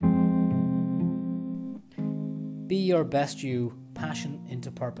Be your best you, passion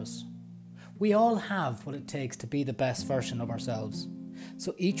into purpose. We all have what it takes to be the best version of ourselves.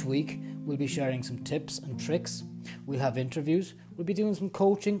 So each week we'll be sharing some tips and tricks. We'll have interviews, we'll be doing some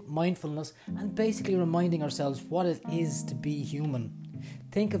coaching, mindfulness, and basically reminding ourselves what it is to be human.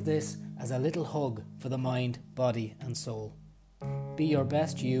 Think of this as a little hug for the mind, body and soul.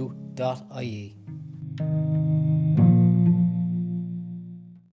 BeYourBestYou.ie